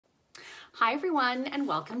Hi everyone and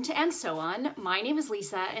welcome to And So On. My name is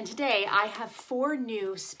Lisa and today I have 4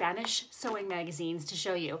 new Spanish sewing magazines to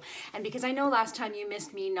show you. And because I know last time you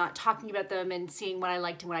missed me not talking about them and seeing what I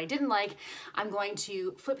liked and what I didn't like, I'm going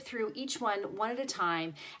to flip through each one at a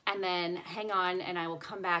time and then hang on and I will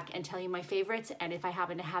come back and tell you my favorites and if I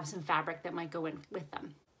happen to have some fabric that might go in with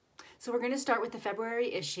them. So we're going to start with the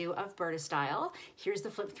February issue of BurdaStyle. Here's the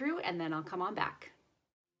flip through and then I'll come on back.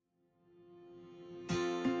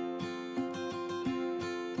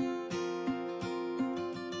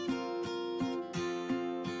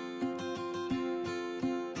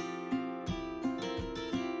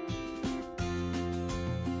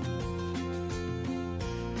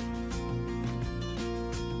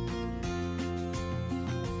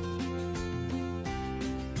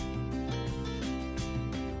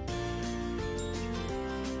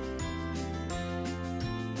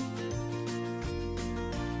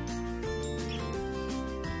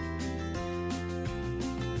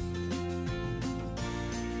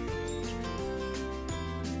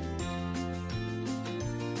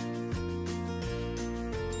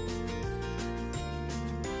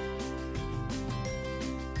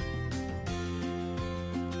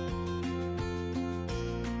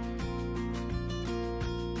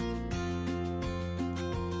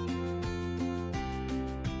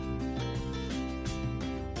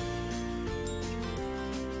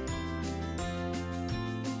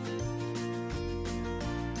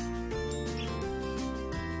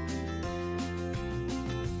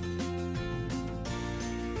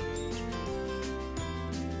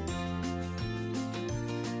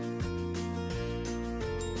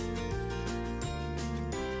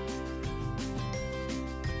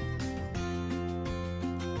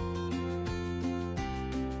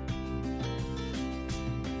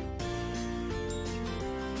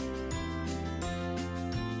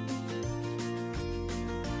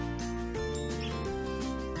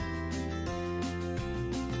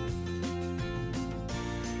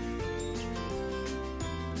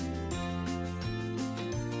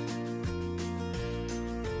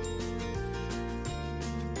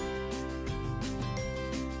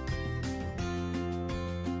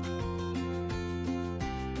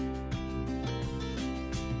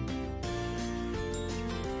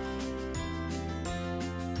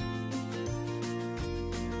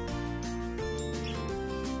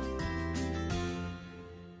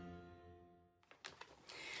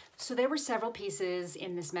 So there were several pieces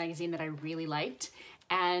in this magazine that I really liked.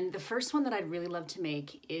 And the first one that I'd really love to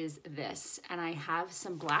make is this. And I have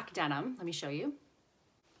some black denim. Let me show you.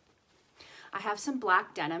 I have some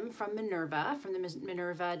black denim from Minerva, from the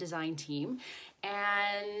Minerva design team.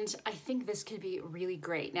 And I think this could be really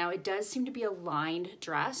great. Now it does seem to be a lined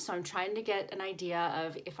dress, so I'm trying to get an idea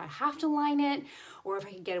of if I have to line it or if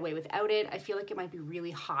I can get away without it. I feel like it might be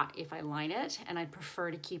really hot if I line it, and I'd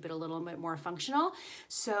prefer to keep it a little bit more functional.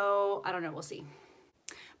 So I don't know, we'll see.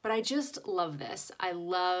 But I just love this. I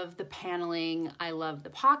love the paneling. I love the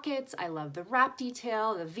pockets. I love the wrap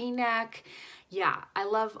detail, the V-neck. Yeah, I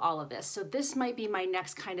love all of this. So this might be my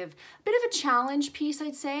next kind of bit of a challenge piece,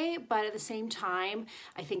 I'd say, but at the same time,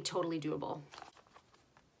 I think totally doable.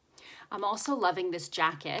 I'm also loving this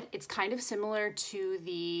jacket. It's kind of similar to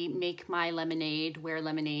the Make My Lemonade, Wear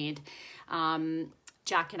Lemonade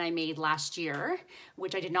jacket I made last year,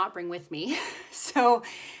 which I did not bring with me. So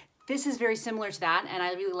this is very similar to that, and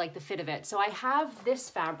I really like the fit of it. So I have this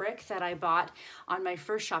fabric that I bought on my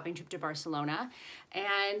first shopping trip to Barcelona,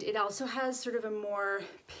 and it also has sort of a more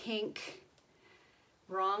pink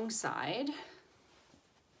wrong side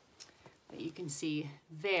that you can see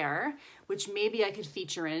there, which maybe I could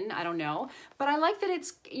feature in, I don't know. But I like that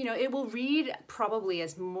it's, you know, it will read probably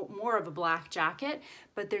as more of a black jacket,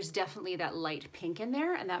 but there's definitely that light pink in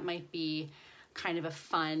there, and that might be kind of a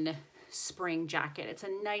fun spring jacket. It's a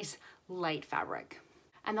nice light fabric.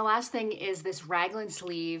 And the last thing is this raglan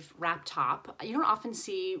sleeve wrap top. You don't often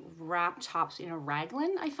see wrap tops in a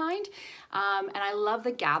raglan, I find. And I love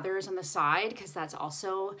the gathers on the side because that's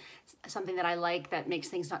also something that I like that makes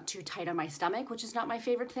things not too tight on my stomach, which is not my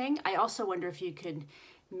favorite thing. I also wonder if you could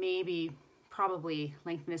probably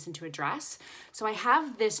lengthen this into a dress. So I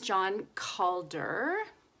have this John Calder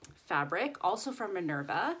fabric, also from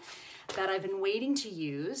Minerva, that I've been waiting to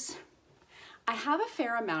use. I have a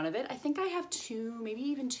fair amount of it. I think I have 2, maybe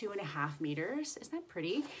even 2.5 meters. Isn't that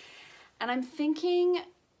pretty? And I'm thinking,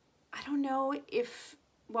 I don't know if,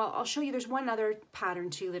 well, I'll show you, there's one other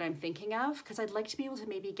pattern too that I'm thinking of, because I'd like to be able to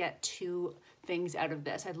maybe get 2 things out of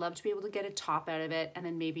this. I'd love to be able to get a top out of it and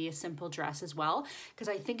then maybe a simple dress as well, because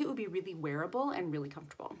I think it would be really wearable and really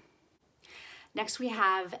comfortable. Next we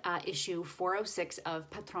have issue 406 of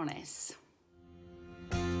Patrones.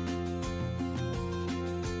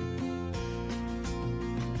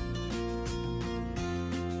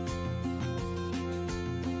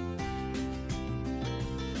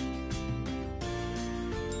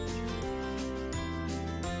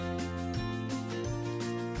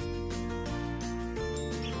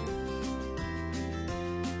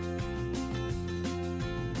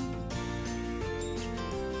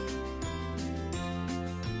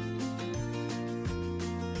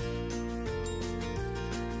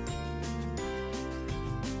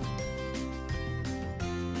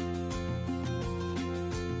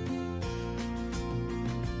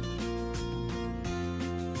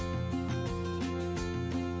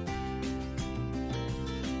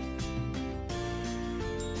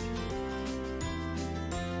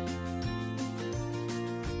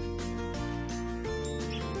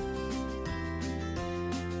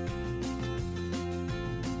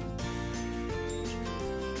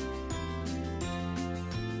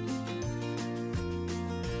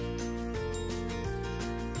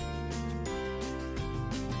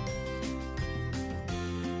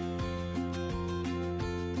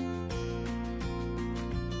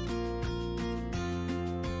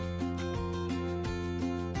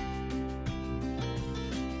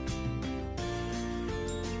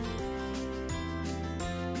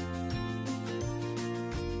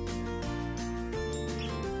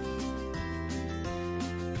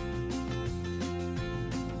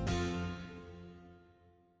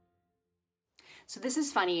 So this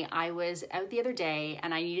is funny. I was out the other day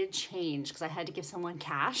and I needed change because I had to give someone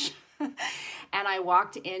cash. And I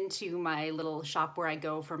walked into my little shop where I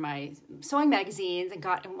go for my sewing magazines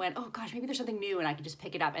and went, oh gosh, maybe there's something new and I could just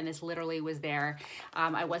pick it up. And this literally was there.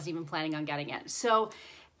 I wasn't even planning on getting it. So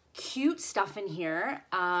cute stuff in here.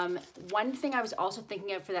 One thing I was also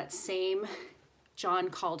thinking of for that same John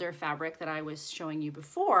Calder fabric that I was showing you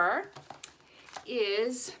before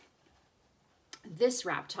is this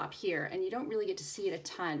wrap top here. And you don't really get to see it a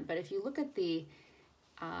ton, but if you look at the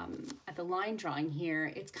line drawing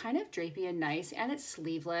here, it's kind of drapey and nice, and it's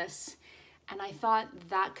sleeveless. And I thought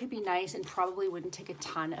that could be nice and probably wouldn't take a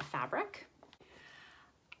ton of fabric.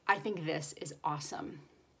 I think this is awesome.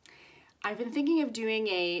 I've been thinking of doing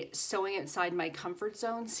a sewing outside my comfort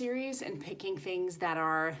zone series and picking things that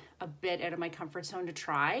are a bit out of my comfort zone to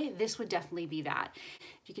try. This would definitely be that.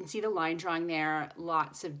 You can see the line drawing there,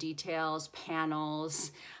 lots of details,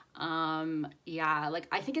 panels. Yeah, like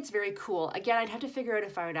I think it's very cool. Again, I'd have to figure out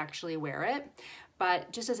if I would actually wear it,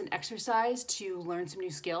 but just as an exercise to learn some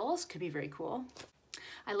new skills could be very cool.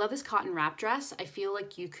 I love this cotton wrap dress. I feel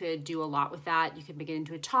like you could do a lot with that. You could make it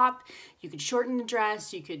into a top, you could shorten the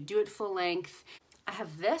dress, you could do it full length. I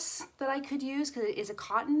have this that I could use because it is a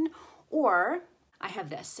cotton, or I have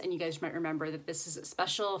this, and you guys might remember that this is a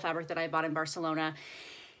special fabric that I bought in Barcelona,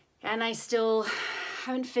 and I still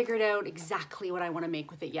haven't figured out exactly what I want to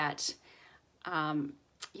make with it yet.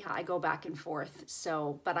 Yeah, I go back and forth.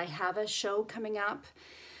 But I have a show coming up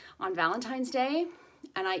on Valentine's Day,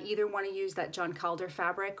 and I either want to use that John Calder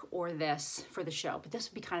fabric or this for the show, but this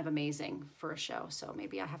would be kind of amazing for a show. So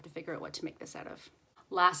maybe I have to figure out what to make this out of.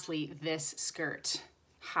 Lastly, this skirt.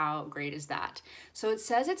 How great is that? So it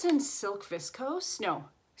says it's in silk viscose, no,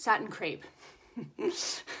 satin crepe.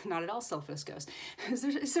 Not at all silk viscose. Is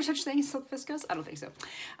there such thing as silk viscose? I don't think so.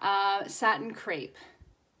 Satin crepe.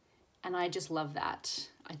 And I just love that.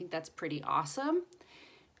 I think that's pretty awesome.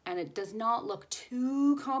 And it does not look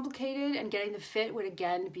too complicated, and getting the fit would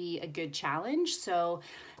again be a good challenge. So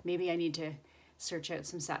maybe I need to search out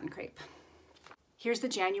some satin crepe. Here's the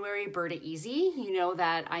January Burda Easy. You know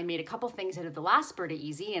that I made a couple things out of the last Burda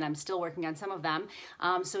Easy, and I'm still working on some of them.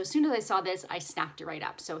 So as soon as I saw this, I snapped it right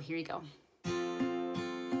up. So here you go.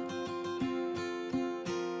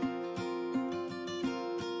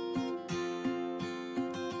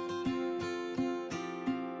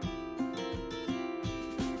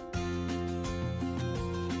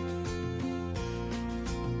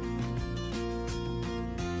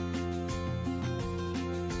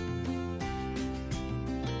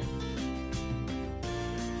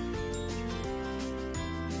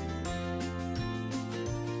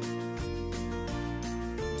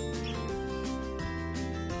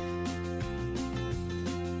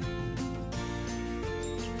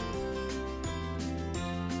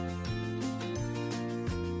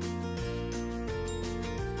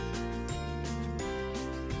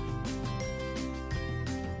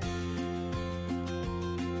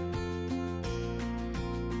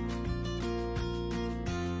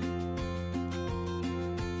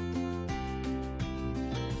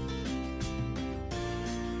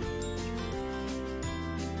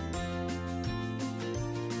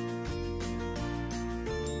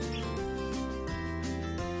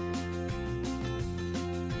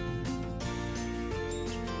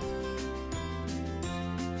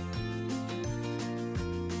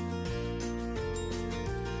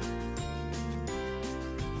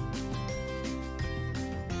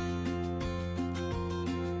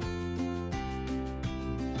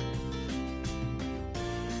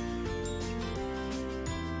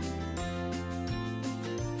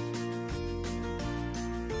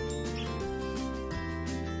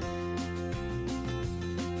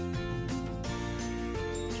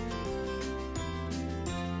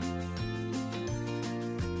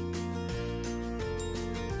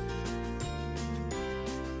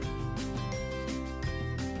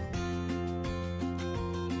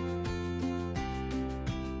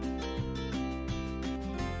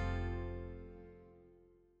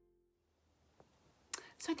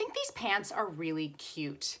 So I think these pants are really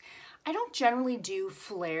cute. I don't generally do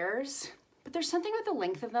flares, but there's something with the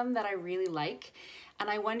length of them that I really like. And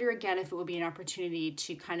I wonder again if it would be an opportunity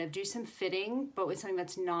to kind of do some fitting, but with something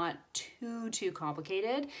that's not too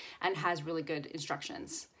complicated and has really good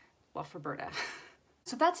instructions. Well, for Burda.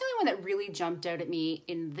 So that's the only one that really jumped out at me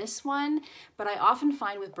in this one, but I often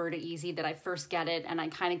find with Burda Easy that I first get it and I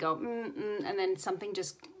kind of go, and then something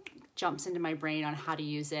just jumps into my brain on how to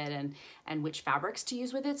use it and which fabrics to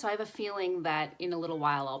use with it. So I have a feeling that in a little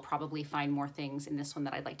while I'll probably find more things in this one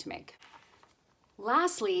that I'd like to make.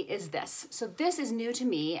 Lastly is this. So this is new to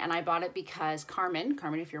me, and I bought it because Carmen,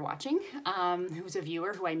 if you're watching, who's a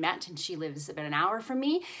viewer who I met, and she lives about an hour from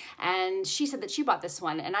me, and she said that she bought this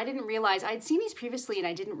one, and I didn't realize, I'd seen these previously and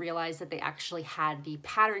I didn't realize that they actually had the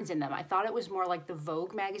patterns in them. I thought it was more like the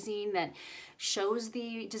Vogue magazine that shows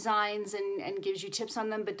the designs and gives you tips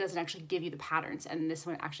on them, but doesn't actually give you the patterns, and this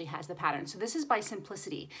one actually has the patterns. So this is by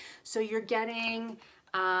Simplicity. So you're getting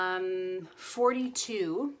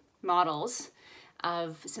 42 models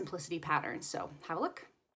of Simplicity patterns. So have a look.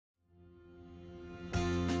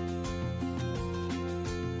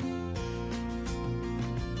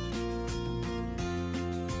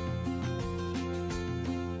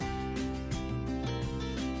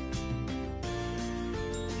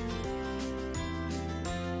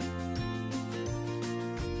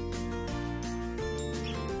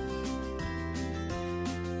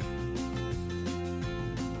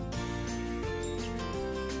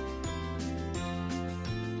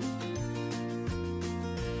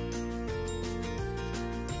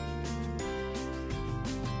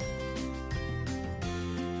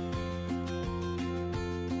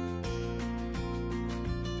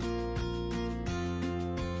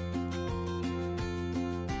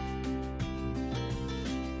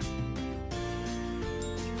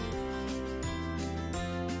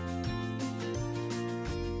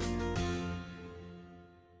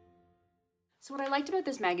 So what I liked about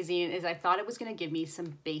this magazine is I thought it was going to give me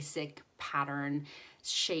some basic pattern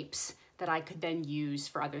shapes that I could then use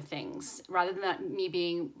for other things. Rather than me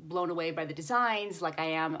being blown away by the designs like I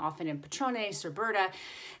am often in Patrones or Burda,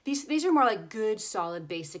 these are more like good, solid,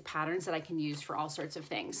 basic patterns that I can use for all sorts of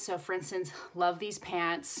things. So for instance, love these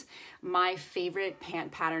pants. My favorite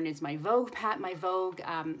pant pattern is my Vogue I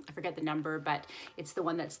forget the number, but it's the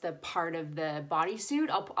one that's the part of the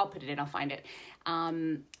bodysuit. I'll put it in, I'll find it.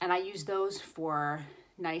 And I use those for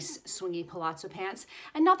nice swingy palazzo pants.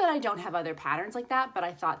 And not that I don't have other patterns like that, but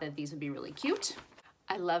I thought that these would be really cute.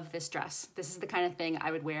 I love this dress. This is the kind of thing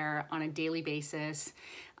I would wear on a daily basis.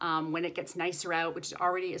 When it gets nicer out, which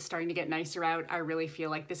already is starting to get nicer out, I really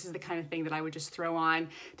feel like this is the kind of thing that I would just throw on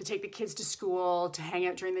to take the kids to school, to hang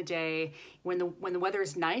out during the day. When the weather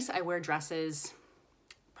is nice, I wear dresses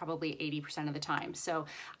probably 80% of the time. So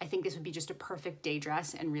I think this would be just a perfect day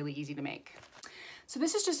dress and really easy to make. So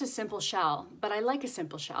this is just a simple shell, but I like a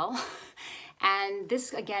simple shell. And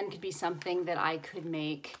this again could be something that I could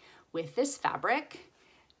make with this fabric,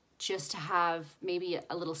 just to have maybe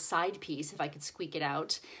a little side piece if I could squeak it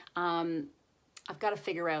out. I've got to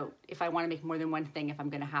figure out if I want to make more than one thing, if I'm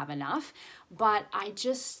going to have enough. But I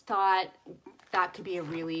just thought that could be a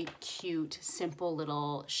really cute, simple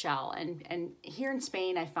little shell. And here in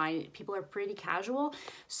Spain, I find people are pretty casual.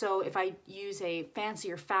 So if I use a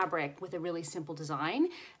fancier fabric with a really simple design,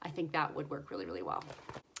 I think that would work really, really well.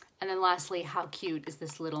 And then lastly, how cute is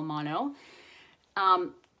this little mono?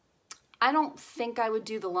 I don't think I would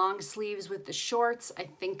do the long sleeves with the shorts. I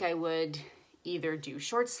think I would either do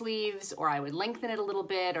short sleeves, or I would lengthen it a little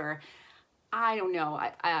bit, or I don't know.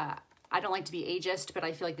 I don't like to be ageist, but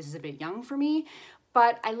I feel like this is a bit young for me.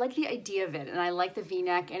 But I like the idea of it, and I like the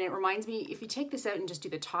V-neck, and it reminds me, if you take this out and just do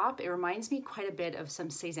the top, it reminds me quite a bit of some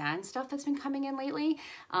Cézanne stuff that's been coming in lately.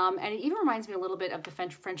 And it even reminds me a little bit of the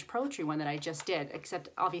French poetry one that I just did, except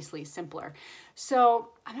obviously simpler. So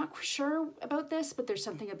I'm not sure about this, but there's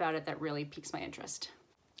something about it that really piques my interest.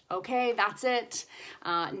 Okay, that's it.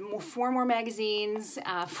 4 more magazines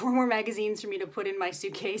for me to put in my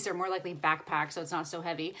suitcase, or more likely backpack, so it's not so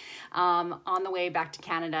heavy, on the way back to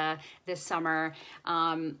Canada this summer.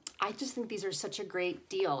 I just think these are such a great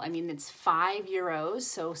deal. I mean, it's €5,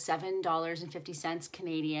 so $7.50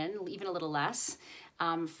 Canadian, even a little less,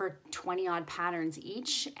 for 20 odd patterns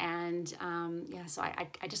each. And yeah, so I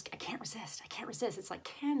can't resist. I can't resist. It's like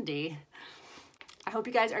candy. I hope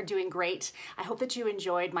you guys are doing great. I hope that you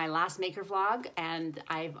enjoyed my last maker vlog, and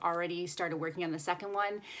I've already started working on the second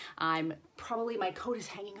one. My coat is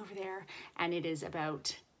hanging over there, and it is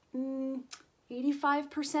about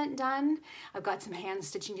 85% done. I've got some hand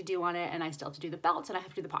stitching to do on it, and I still have to do the belts, and I have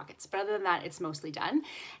to do the pockets. But other than that, it's mostly done.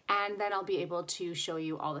 And then I'll be able to show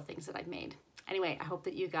you all the things that I've made. Anyway, I hope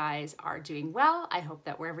that you guys are doing well. I hope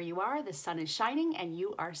that wherever you are, the sun is shining and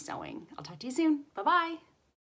you are sewing. I'll talk to you soon. Bye-bye.